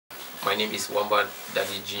My name is Wamba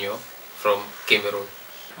Daddy Junior from Cameroon.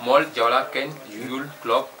 Mol Jawla Ken Yul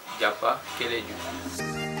Klok Japa Keleju.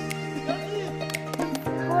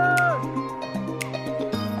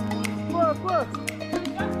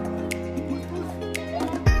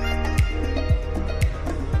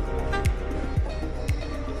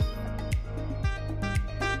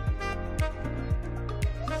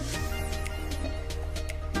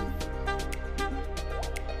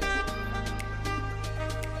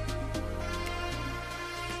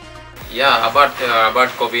 Yeah, about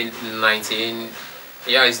COVID-19.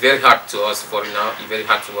 Yeah, it's very hard to us foreigner. It's very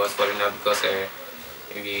hard to us foreigner because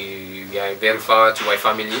we are very far to my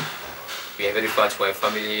family. We are very far to my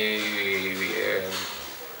family.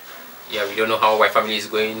 Yeah, we don't know how my family is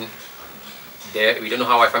going there. We don't know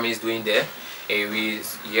how our family is doing there. We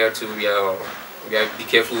here too. We are be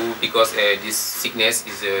careful because this sickness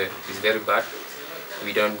is very bad.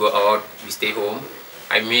 We don't go out. We stay home.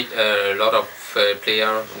 I meet a lot of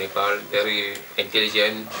players in Nepal, very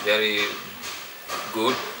intelligent, very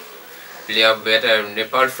good player. But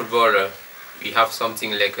Nepal football, we have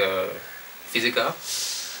something like physical.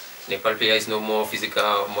 Nepal player is no more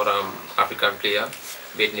physical, more African player.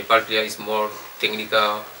 But Nepal player is more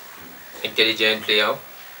technical, intelligent player.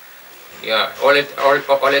 Yeah, all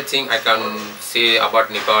the thing I can say about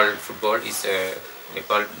Nepal football is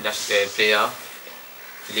Nepal national player,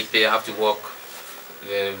 league player have to work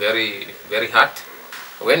very hard.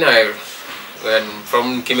 When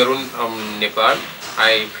from Cameroon, Nepal,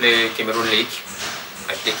 I play Cameroon League.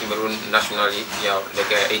 I play Cameroon National League, yeah, like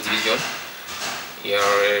a division.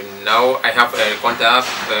 Yeah, now I have a contact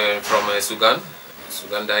from Sudan.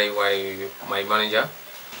 Suganda, my manager.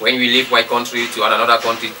 When we leave my country to another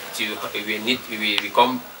country, we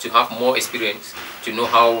come to have more experience to know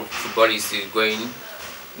how football is going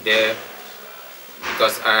there.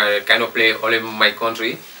 Because I cannot play all in my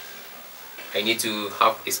country, I need to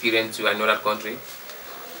have experience to another country.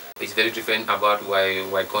 It's very different about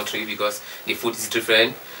my country because the food is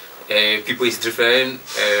different, people is different,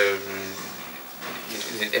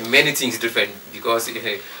 many things different. Because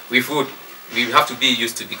with food we have to be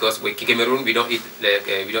used to, because we Cameroon we don't eat like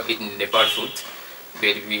we don't eat Nepal food,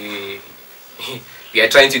 but we are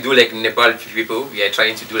trying to do like Nepal people. We are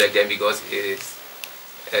trying to do like them because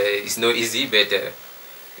it's not easy, but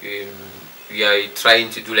we are trying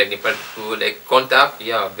to do like Nepal people, like contact.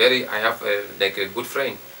 Yeah, I have like a good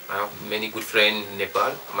friend. I have many good friends in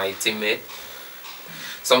Nepal, my teammate.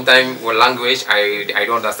 Sometimes language I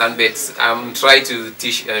don't understand, but I'm trying to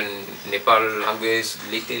teach Nepal language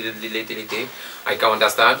little. I can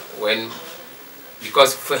understand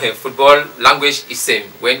because football language is same.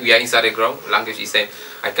 When we are inside the ground, language is same.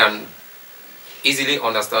 I can easily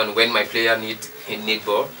understand when my player need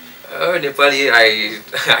ball. Nepali,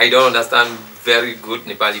 I don't understand very good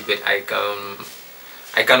Nepali, but I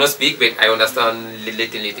cannot speak, but I understand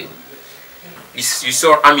little. You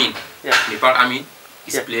saw Amin, yeah. Nepal Amin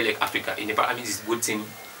is Yeah. play like Africa. In Nepal Amin is good team.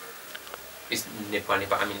 It's Nepal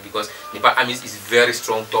Amin, because Nepal Amin is very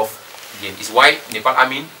strong, tough game. It's why Nepal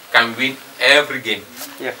Amin can win every game.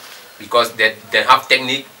 Yeah. Because they have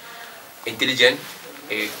technique, intelligent,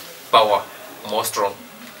 power, more strong.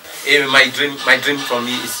 My dream for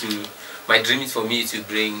me is to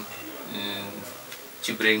bring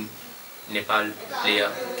Nepal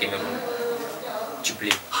player Cameroon to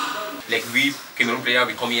play. Like we Cameroon player,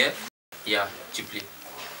 we come here, yeah, to play.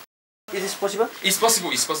 Is this possible? It's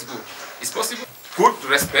possible. It's possible. It's possible. Good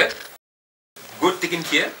respect, good taking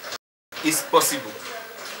care. It's possible.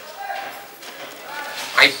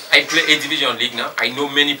 I play A division league now. I know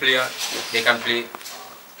many players. They can play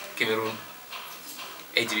Cameroon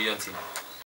A division team.